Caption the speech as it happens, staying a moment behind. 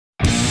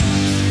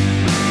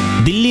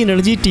Delhi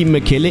Ranji team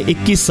में खेले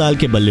 21 साल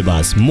के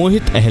बल्लेबाज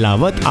मोहित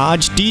अहलावत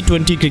आज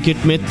T20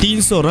 क्रिकेट में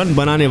 300 रन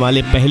बनाने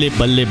वाले पहले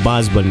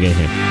बल्लेबाज बन गए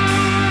हैं।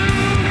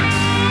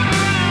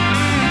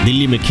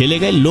 दिल्ली में खेले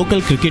गए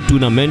local cricket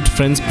tournament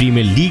friends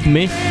premiere league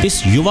में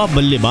इस युवा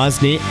बल्लेबाज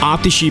ने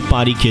आतिशी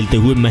पारी खेलते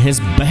हुए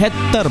महज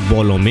 72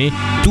 बॉलों में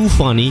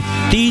तूफानी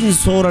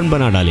 300 रन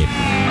बना डाले।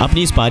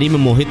 अपनी इस पारी में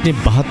मोहित ने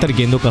 72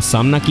 गेंदों का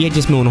सामना किया,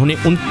 जिसमें उन्होंने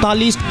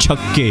 39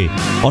 छक्के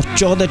और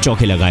 14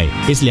 चौके लगाए।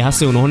 इस लिहाज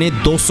से उन्होंने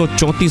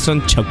 234 रन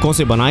छक्कों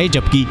से बनाए,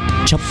 जबकि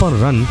 56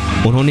 रन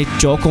उन्होंने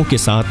चौकों के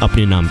साथ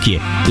अपने नाम किए।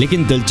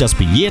 लेकिन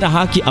दिलचस्प ये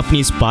रहा कि अपनी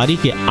इस पारी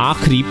के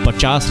आखिरी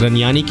 50 रन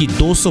यानी कि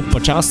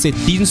 250 से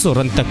 300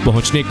 रन तक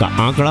पहुंचने का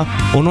आंकड़ा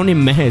उन्होंने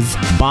महज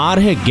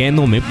 12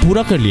 गेंदों में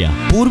पूरा कर लिया।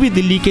 पूर्वी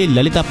दिल्ली के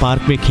ललिता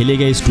पार्क में खेले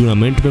गए इस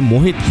टूर्नामेंट में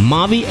मोहित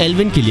मावी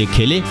 11 के लिए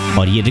खेले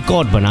और ये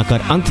रिकॉर्ड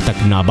बनाकर अंत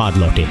तक नाबाद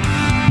लौटे।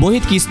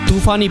 मोहित की इस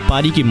तूफानी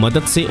पारी की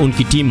मदद से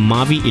उनकी टीम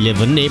मावी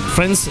 11 ने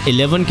फ्रेंड्स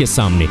 11 के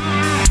सामने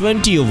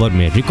 20 ओवर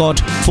में रिकॉर्ड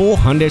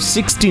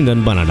 416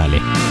 रन बना डाले।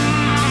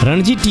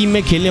 रणजी टीम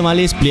में खेलने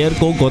वाले इस प्लेयर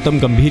को गौतम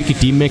गंभीर की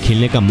टीम में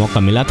खेलने का मौका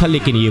मिला था,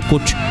 लेकिन ये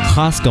कुछ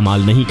खास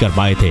कमाल नहीं कर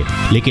पाए थे।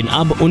 लेकिन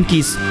अब उनकी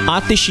इस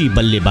आतिशी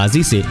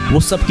बल्लेबाजी से वो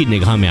सबकी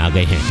निगाह में आ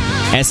गए हैं।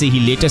 ऐसे ही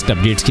लेटेस्ट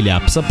अपडेट्स के लिए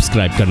आप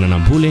सब्सक्राइब करना ना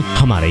भूलें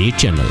हमारा ये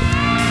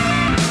चैनल।